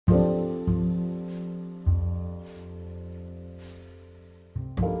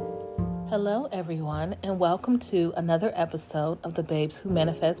Hello, everyone, and welcome to another episode of the Babes Who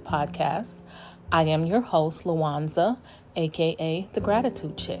Manifest podcast. I am your host, Lawanza, aka The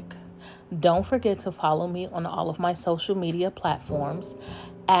Gratitude Chick. Don't forget to follow me on all of my social media platforms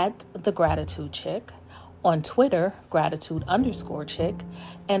at The Gratitude Chick, on Twitter, Gratitude_Chick,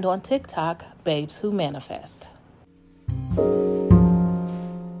 and on TikTok, Babes Who Manifest.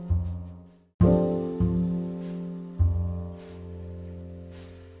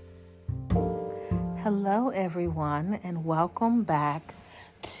 Hello, everyone, and welcome back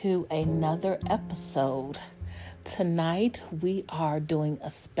to another episode. Tonight, we are doing a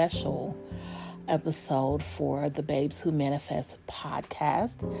special episode for the Babes Who Manifest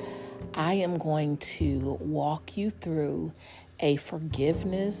podcast. I am going to walk you through a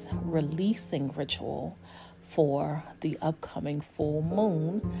forgiveness releasing ritual for the upcoming full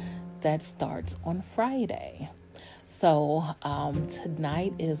moon that starts on Friday. So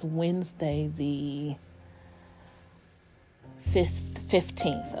tonight is Wednesday, the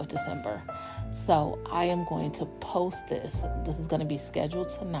 15th of December. So I am going to post this. This is going to be scheduled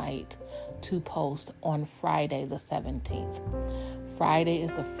tonight to post on Friday, the 17th. Friday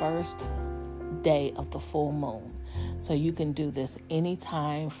is the first day of the full moon. So you can do this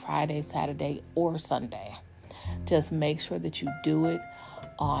anytime, Friday, Saturday, or Sunday. Just make sure that you do it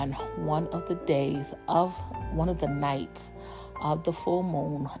on one of the nights of the full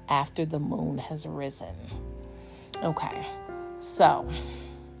moon after the moon has risen. Okay, so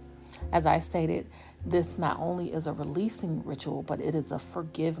as I stated, this not only is a releasing ritual, but it is a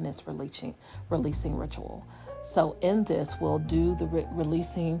forgiveness releasing ritual. So in this, we'll do the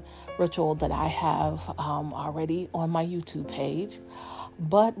releasing ritual that I have already on my YouTube page.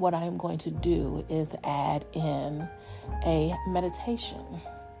 But what I'm going to do is add in a meditation.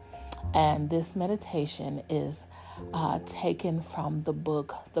 And this meditation is taken from the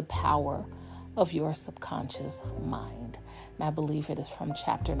book, The Power of Your Subconscious Mind. And I believe it is from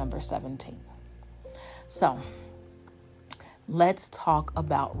chapter number 17. So let's talk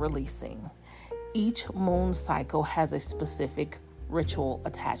about releasing. Each moon cycle has a specific ritual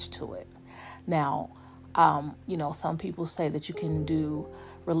attached to it. Now, some people say that you can do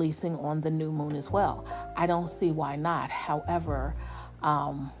releasing on the new moon as well. I don't see why not. However,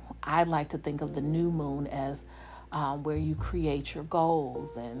 I like to think of the new moon as where you create your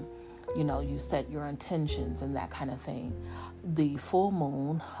goals and, you set your intentions and that kind of thing. The full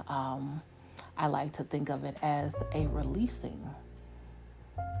moon, I like to think of it as a releasing.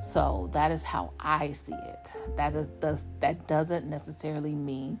 So that is how I see it. That doesn't necessarily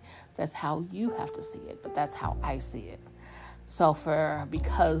mean that's how you have to see it, but that's how I see it. So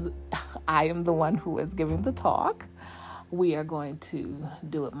because I am the one who is giving the talk, we are going to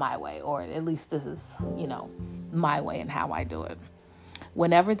do it my way, or at least this is, my way and how I do it.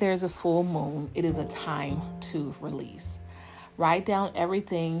 Whenever there's a full moon, it is a time to release. Write down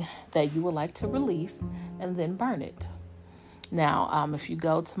everything that you would like to release and then burn it. Now, if you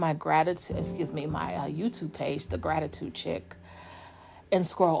go to my YouTube page, The Gratitude Chick, and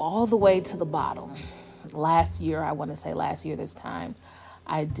scroll all the way to the bottom. Last year this time,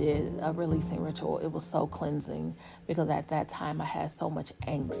 I did a releasing ritual. It was so cleansing because at that time I had so much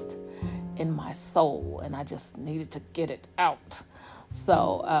angst in my soul and I just needed to get it out.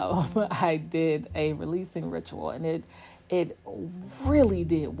 So I did a releasing ritual and it really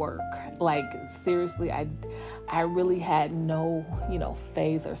did work. Like, seriously, I really had no,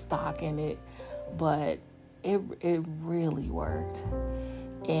 faith or stock in it, but it really worked.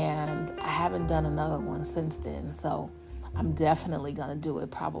 And I haven't done another one since then. So I'm definitely going to do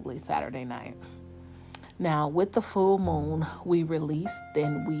it probably Saturday night. Now, with the full moon, we release,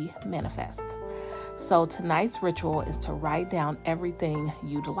 then we manifest. So tonight's ritual is to write down everything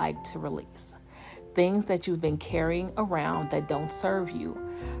you'd like to release. Things that you've been carrying around that don't serve you.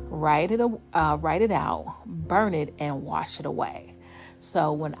 Write it out, burn it, and wash it away.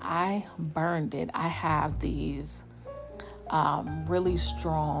 So when I burned it, I have these really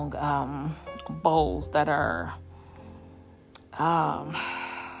strong bowls that are,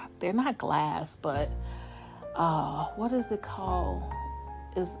 they're not glass, but what is it called?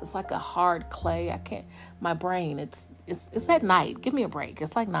 It's like a hard clay. My brain, it's at night. Give me a break.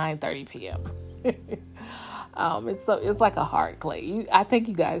 It's like 9:30 p.m. It's like a hard clay. I think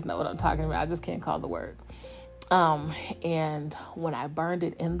you guys know what I'm talking about. I just can't call the word. And when I burned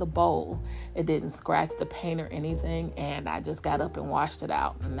it in the bowl, it didn't scratch the paint or anything. And I just got up and washed it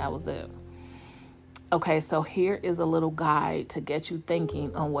out, and that was it. Okay, so here is a little guide to get you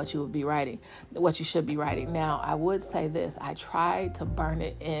thinking on what you should be writing. Now, I would say this. I tried to burn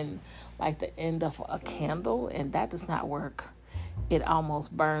it in like the end of a candle, and that does not work. it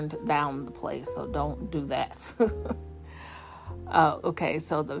almost burned down the place. So don't do that. Okay,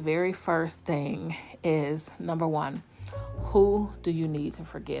 so the very first thing is, number one, who do you need to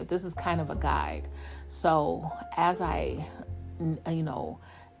forgive? This is kind of a guide. So as I,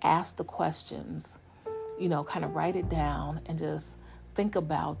 ask the questions, kind of write it down and just think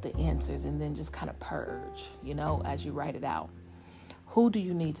about the answers and then just kind of purge, as you write it out. Who do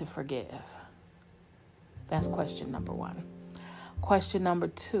you need to forgive? That's question number one. Question number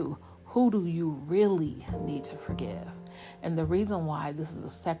two, who do you really need to forgive? And the reason why this is a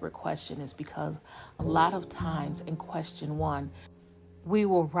separate question is because a lot of times in question one, we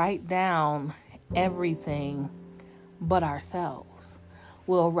will write down everything but ourselves.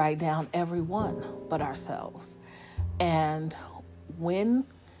 We'll write down everyone but ourselves. And when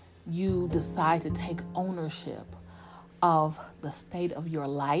you decide to take ownership of the state of your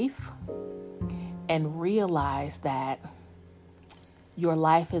life and realize that your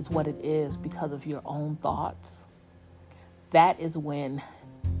life is what it is because of your own thoughts, that is when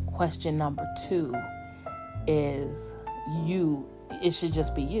question number two is you. It should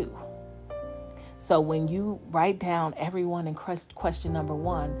just be you. So when you write down everyone in question number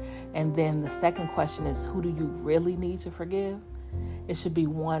one, and then the second question is, who do you really need to forgive? It should be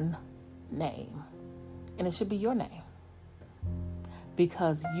one name, and it should be your name.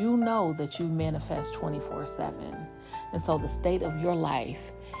 Because you know that you manifest 24/7. And so the state of your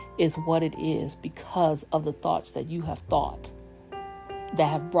life is what it is because of the thoughts that you have thought that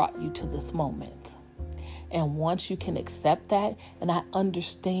have brought you to this moment. And once you can accept that, and I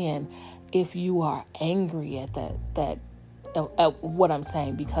understand if you are angry at what I'm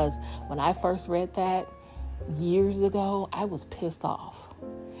saying, because when I first read that years ago, I was pissed off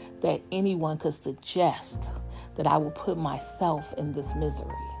that anyone could suggest that I would put myself in this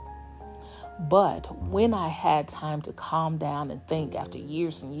misery. But when I had time to calm down and think after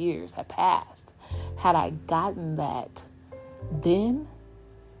years and years had passed, had I gotten that then,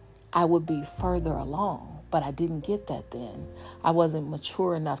 I would be further along. But I didn't get that then. I wasn't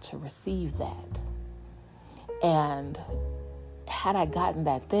mature enough to receive that. And had I gotten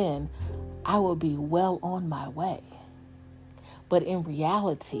that then, I would be well on my way. But in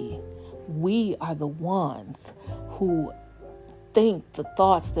reality, we are the ones who think the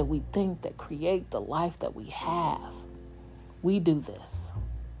thoughts that we think that create the life that we have. We do this.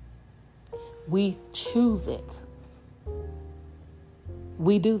 We choose it.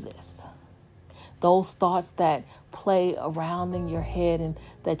 We do this. Those thoughts that play around in your head and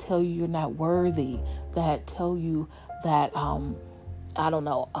that tell you you're not worthy, that tell you that,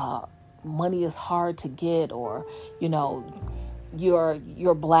 money is hard to get, or,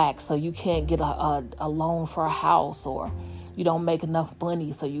 you're black, so you can't get a loan for a house, or you don't make enough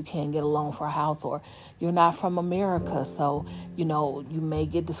money, so you can't get a loan for a house, or you're not from America, so, you may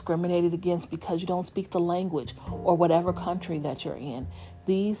get discriminated against because you don't speak the language, or whatever country that you're in.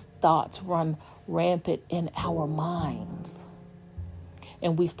 These thoughts run rampant in our minds,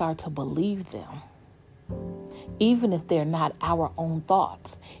 and we start to believe them, even if they're not our own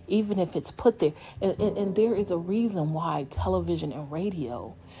thoughts, even if it's put there. And there is a reason why television and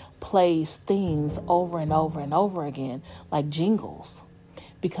radio plays themes over and over and over again, like jingles,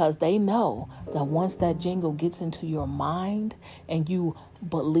 because they know that once that jingle gets into your mind and you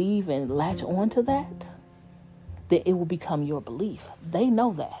believe and latch onto that, then it will become your belief. They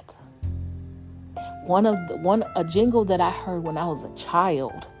know that. A jingle that I heard when I was a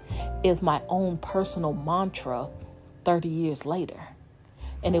child is my own personal mantra 30 years later.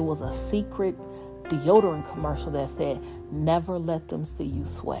 And it was a secret deodorant commercial that said, "Never let them see you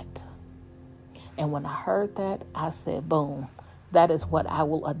sweat." And when I heard that, I said, boom, that is what I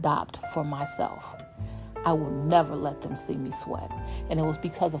will adopt for myself. I will never let them see me sweat. And it was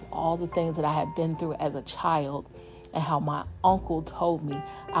because of all the things that I had been through as a child, and how my uncle told me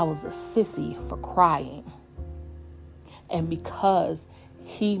I was a sissy for crying. And because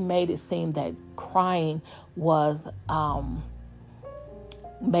he made it seem that crying was,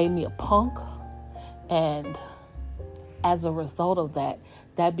 made me a punk. And as a result of that,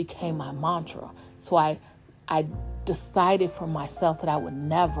 that became my mantra. So I decided for myself that I would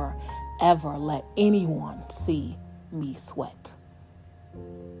never, ever let anyone see me sweat.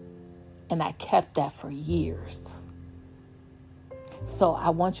 And I kept that for years. So I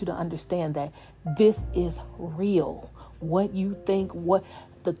want you to understand that this is real. What you think, what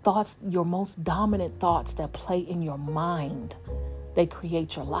the thoughts, your most dominant thoughts that play in your mind, they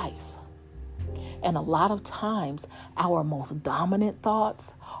create your life. And a lot of times, our most dominant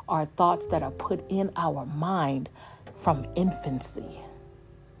thoughts are thoughts that are put in our mind from infancy.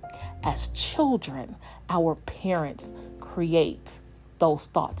 As children, our parents create those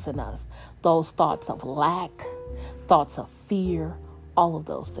thoughts in us, those thoughts of lack, thoughts of fear, all of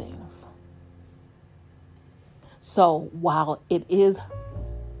those things. So while it is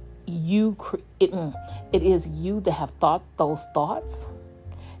you that have thought those thoughts,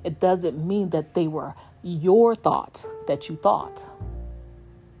 it doesn't mean that they were your thoughts that you thought.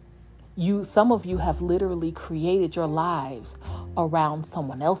 Some of you have literally created your lives around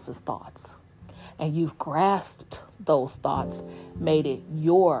someone else's thoughts, and you've grasped those thoughts, made it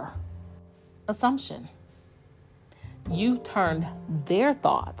your assumption. You turned their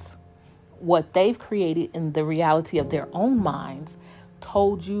thoughts, what they've created in the reality of their own minds,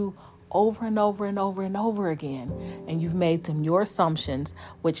 told you over and over and over and over again, and you've made them your assumptions,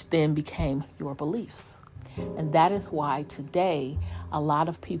 which then became your beliefs. And that is why today a lot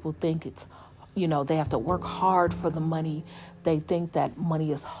of people think it's, they have to work hard for the money. They think that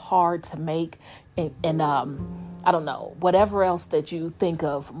money is hard to make, and I don't know, whatever else that you think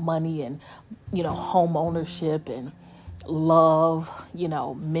of money and, home ownership and love,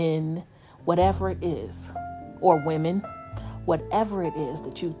 men, whatever it is, or women, whatever it is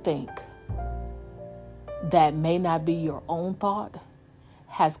that you think that may not be your own thought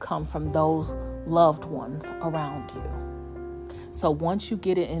has come from those loved ones around you. So once you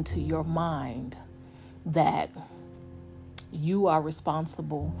get it into your mind that you are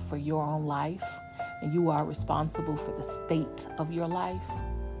responsible for your own life and you are responsible for the state of your life,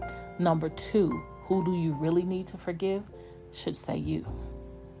 number 2, who do you really need to forgive? Should say you.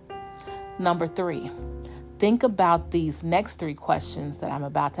 Number 3, think about these next 3 questions that I'm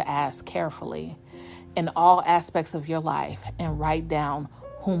about to ask carefully in all aspects of your life and write down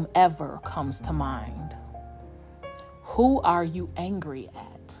whomever comes to mind. Who are you angry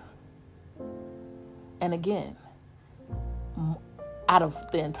at? And again, out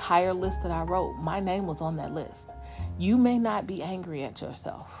of the entire list that I wrote, my name was on that list. You may not be angry at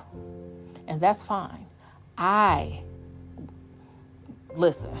yourself, and that's fine.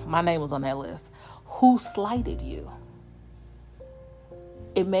 Listen, my name was on that list. Who slighted you?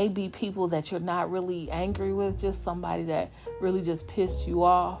 It may be people that you're not really angry with, just somebody that really just pissed you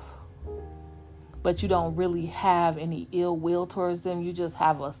off, but you don't really have any ill will towards them. You just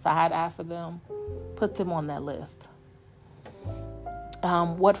have a side eye for them. Put them on that list.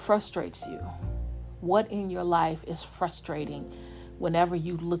 What frustrates you? What in your life is frustrating whenever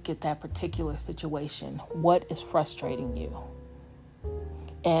you look at that particular situation? What is frustrating you?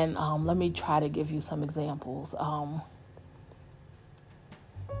 And let me try to give you some examples.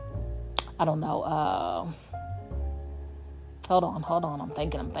 I don't know. Hold on. I'm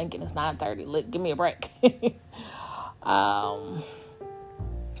thinking. It's 9:30. Look, give me a break. I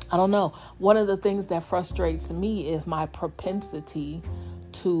don't know. One of the things that frustrates me is my propensity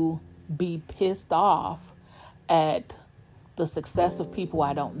to be pissed off at the success of people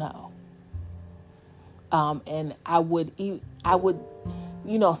I don't know. And I would,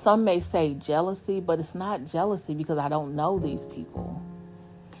 some may say jealousy, but it's not jealousy because I don't know these people.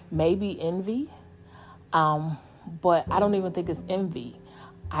 Maybe envy, but I don't even think it's envy.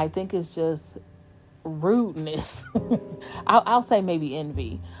 I think it's just rudeness. I'll say maybe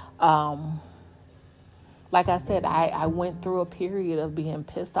envy. Like I said, I went through a period of being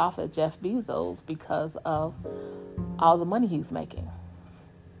pissed off at Jeff Bezos because of all the money he's making.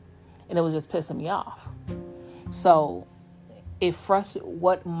 And it was just pissing me off. So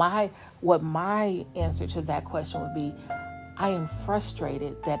what my answer to that question would be, I am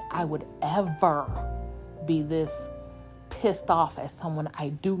frustrated that I would ever be this pissed off at someone I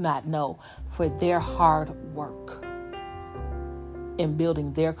do not know for their hard work in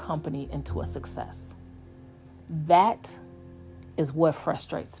building their company into a success. That is what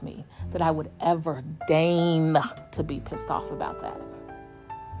frustrates me, that I would ever deign to be pissed off about that.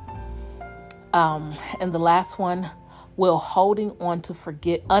 And the last one, will holding on to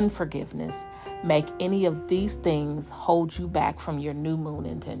unforgiveness make any of these things hold you back from your new moon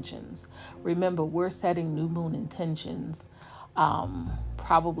intentions? Remember, we're setting new moon intentions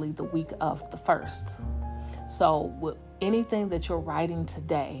probably the week of the 1st. So with anything that you're writing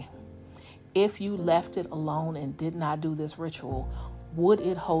today, if you left it alone and did not do this ritual, would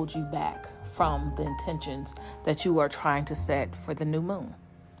it hold you back from the intentions that you are trying to set for the new moon?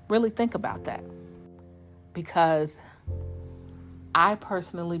 Really think about that. Because I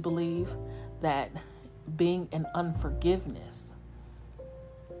personally believe that being in unforgiveness,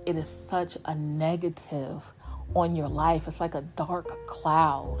 it is such a negative on your life. It's like a dark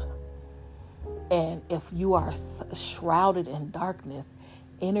cloud. And if you are shrouded in darkness,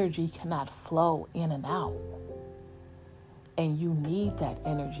 energy cannot flow in and out. And you need that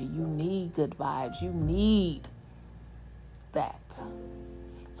energy. You need good vibes. You need that.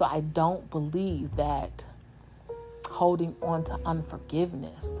 So I don't believe that holding on to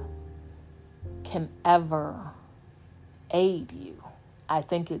unforgiveness can ever aid you. I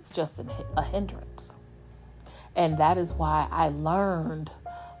think it's just a hindrance. And that is why I learned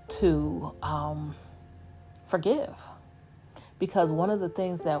to forgive. Because one of the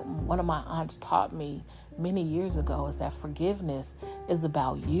things that one of my aunts taught me many years ago is that forgiveness is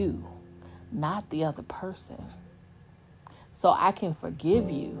about you, not the other person. So I can forgive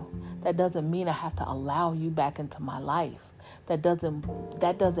you. That doesn't mean I have to allow you back into my life. That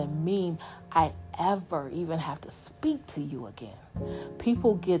doesn't mean I ever even have to speak to you again.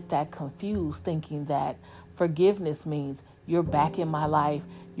 People get that confused, thinking that forgiveness means you're back in my life,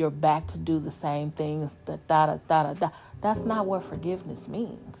 you're back to do the same things, That's not what forgiveness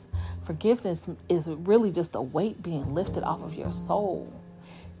means. Forgiveness is really just a weight being lifted off of your soul.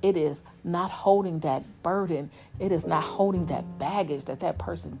 It is not holding that burden. It is not holding that baggage that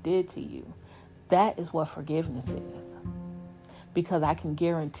person did to you. That is what forgiveness is. Because I can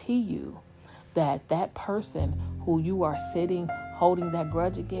guarantee you that person who you are sitting holding that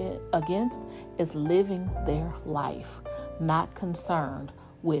grudge against is living their life, not concerned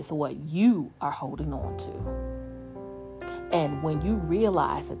with what you are holding on to. And when you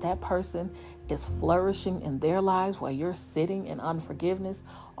realize that person is flourishing in their lives while you're sitting in unforgiveness,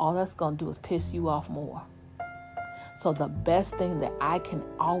 all that's going to do is piss you off more. So the best thing that I can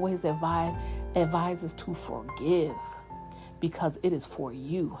always advise is to forgive, because it is for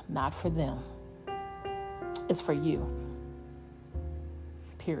you, not for them. It's for you.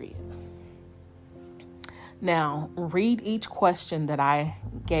 Period. Now, read each question that I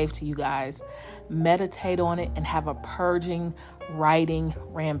gave to you guys, meditate on it, and have a purging, writing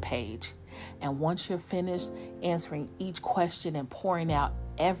rampage. And once you're finished answering each question and pouring out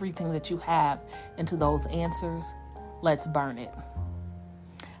everything that you have into those answers, let's burn it.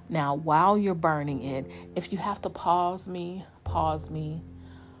 Now, while you're burning it, if you have to pause me,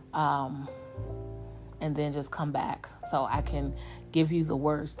 and then just come back so I can give you the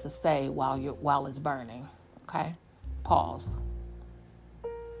words to say while it's burning. Okay? Pause.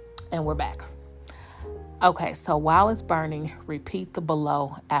 And we're back. Okay, so while it's burning, repeat the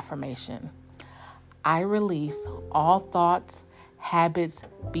below affirmation. I release all thoughts, habits,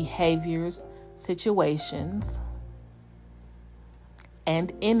 behaviors, situations,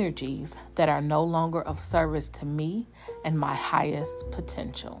 and energies that are no longer of service to me and my highest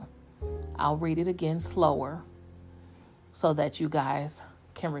potential. I'll read it again slower so that you guys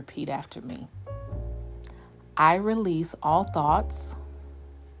can repeat after me. I release all thoughts,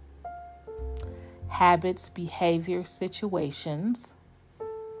 habits, behaviors, situations,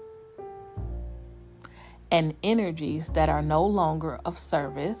 and energies that are no longer of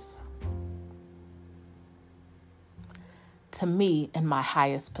service to me and my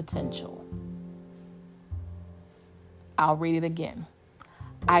highest potential. I'll read it again.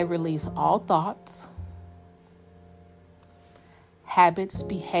 I release all thoughts, habits,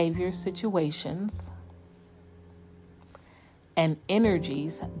 behaviors, situations, and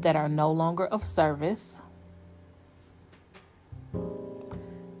energies that are no longer of service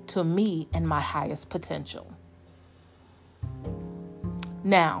to me and my highest potential.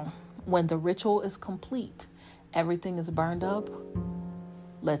 Now, when the ritual is complete, everything is burned up,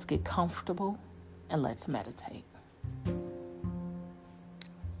 let's get comfortable and let's meditate.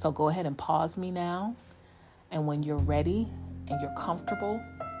 So go ahead and pause me now. And when you're ready and you're comfortable,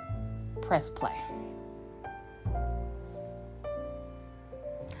 press play.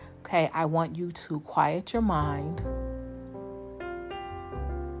 Okay, I want you to quiet your mind.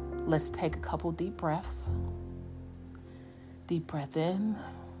 Let's take a couple deep breaths. Deep breath in.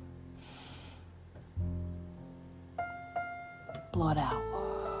 Blow it out.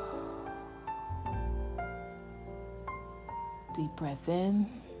 Deep breath in.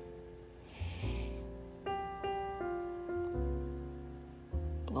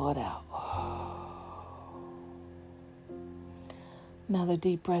 Blow it out. Another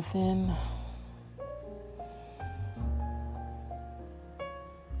deep breath in.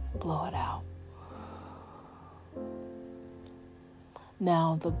 Blow it out.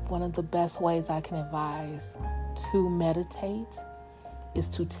 Now, one of the best ways I can advise to meditate is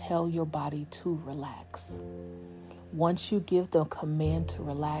to tell your body to relax. Once you give the command to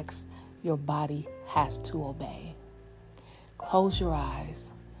relax, your body has to obey. Close your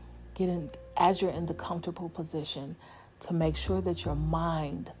eyes. As you're in the comfortable position, to make sure that your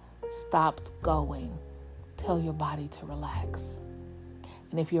mind stops going. Tell your body to relax.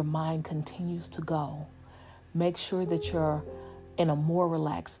 And if your mind continues to go, make sure that you're in a more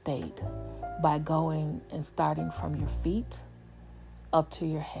relaxed state. by going and starting from your feet up to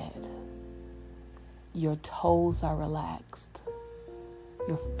your head. Your toes are relaxed.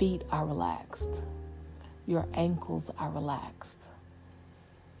 Your feet are relaxed. Your ankles are relaxed.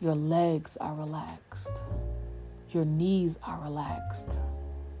 Your legs are relaxed. Your knees are relaxed.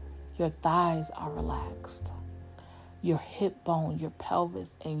 Your thighs are relaxed. Your hip bone, your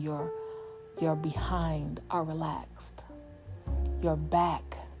pelvis, and your behind are relaxed. Your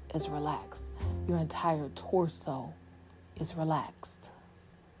back is relaxed. Your entire torso is relaxed.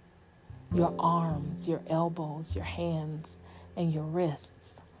 Your arms, your elbows, your hands, and your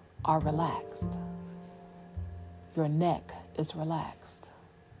wrists are relaxed. Your neck is relaxed.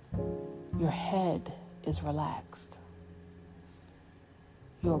 Your head is relaxed.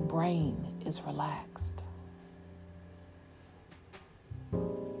 Your brain is relaxed.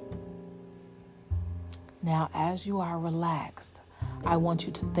 Now, as you are relaxed, I want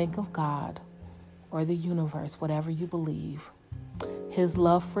you to think of God or the universe, whatever you believe, His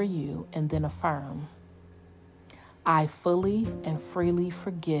love for you, and then affirm, I fully and freely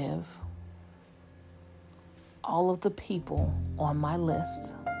forgive all of the people on my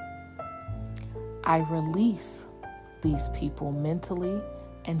list. I release these people mentally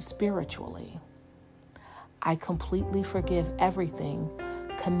and spiritually. I completely forgive everything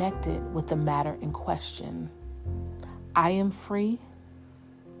connected with the matter in question. I am free,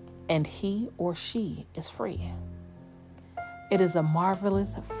 and he or she is free. It is a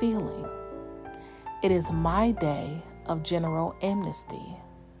marvelous feeling. It is my day of general amnesty.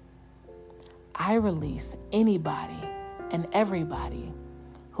 I release anybody and everybody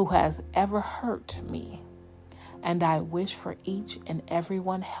who has ever hurt me, and I wish for each and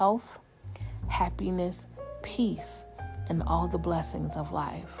everyone health, happiness, peace, and all the blessings of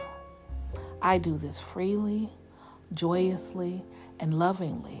life. I do this freely, joyously, and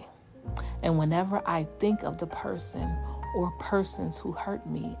lovingly. And whenever I think of the person or persons who hurt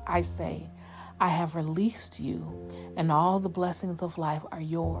me, I say, I have released you, and all the blessings of life are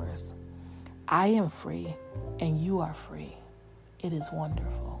yours. I am free, and you are free. It is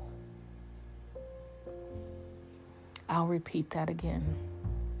wonderful. I'll repeat that again.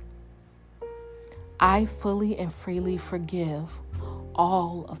 I fully and freely forgive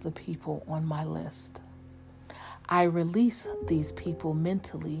all of the people on my list. I release these people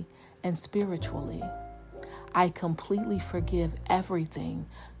mentally and spiritually. I completely forgive everything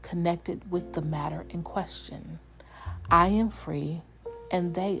connected with the matter in question. I am free,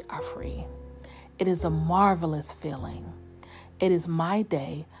 and they are free. It is a marvelous feeling. It is my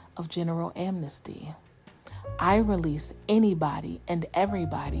day of general amnesty. I release anybody and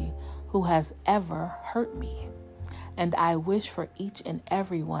everybody who has ever hurt me, and I wish for each and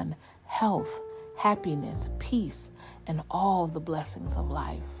everyone health, happiness, peace, and all the blessings of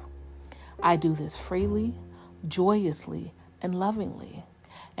life. I do this freely, joyously, and lovingly.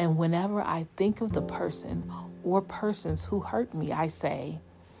 And whenever I think of the person or persons who hurt me, I say,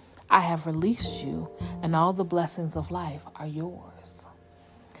 I have released you, and all the blessings of life are yours.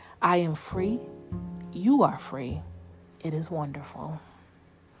 I am free. You are free. It is wonderful.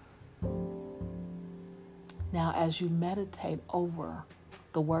 Now, as you meditate over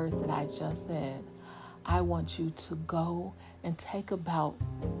the words that I just said, I want you to go and take about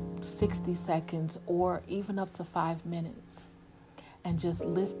 60 seconds or even up to 5 minutes and just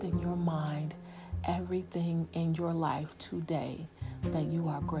list in your mind everything in your life today that you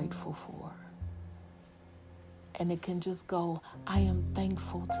are grateful for. And it can just go, I am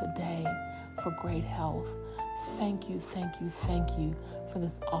thankful today for great health. Thank you, thank you, thank you for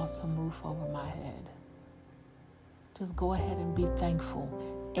this awesome roof over my head. Just go ahead and be thankful.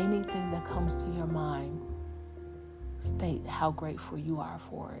 Anything that comes to your mind, state how grateful you are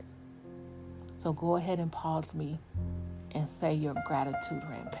for it. So go ahead and pause me and say your gratitude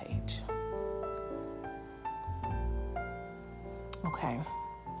rampage. Okay.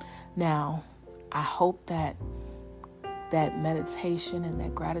 Now, I hope that meditation and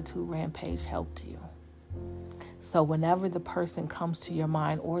that gratitude rampage helped you. So whenever the person comes to your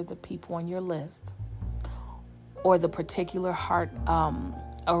mind or the people on your list or the particular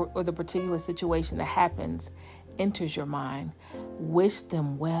or the particular situation that happens enters your mind, wish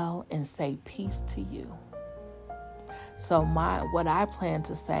them well and say peace to you. So what I plan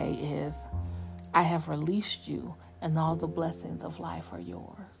to say is, I have released you, and all the blessings of life are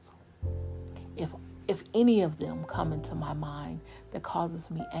yours. If any of them come into my mind that causes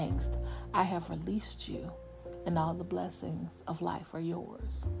me angst, I have released you, and all the blessings of life are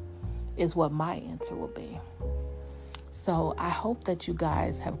yours, is what my answer will be. So I hope that you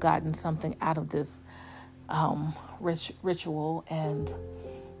guys have gotten something out of this ritual, and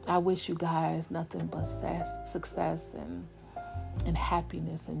I wish you guys nothing but success and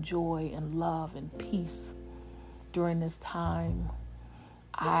happiness and joy and love and peace during this time.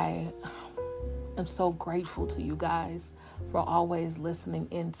 I am so grateful to you guys for always listening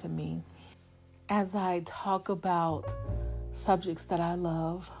in to me as I talk about subjects that I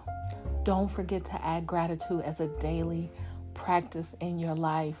love. Don't forget to add gratitude as a daily practice in your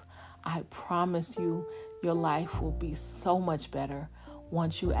life. I promise you, your life will be so much better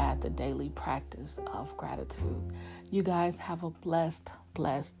once you add the daily practice of gratitude. You guys have a blessed,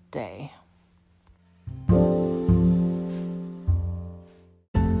 blessed day.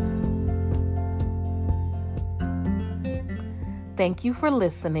 Thank you for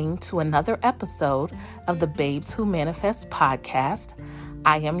listening to another episode of the Babes Who Manifest podcast.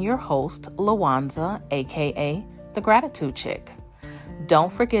 I am your host, Lawanza, aka The Gratitude Chick.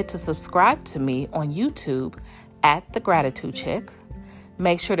 Don't forget to subscribe to me on YouTube at The Gratitude Chick.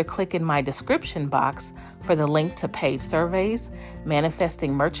 Make sure to click in my description box for the link to paid surveys,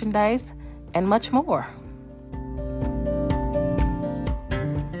 manifesting merchandise, and much more.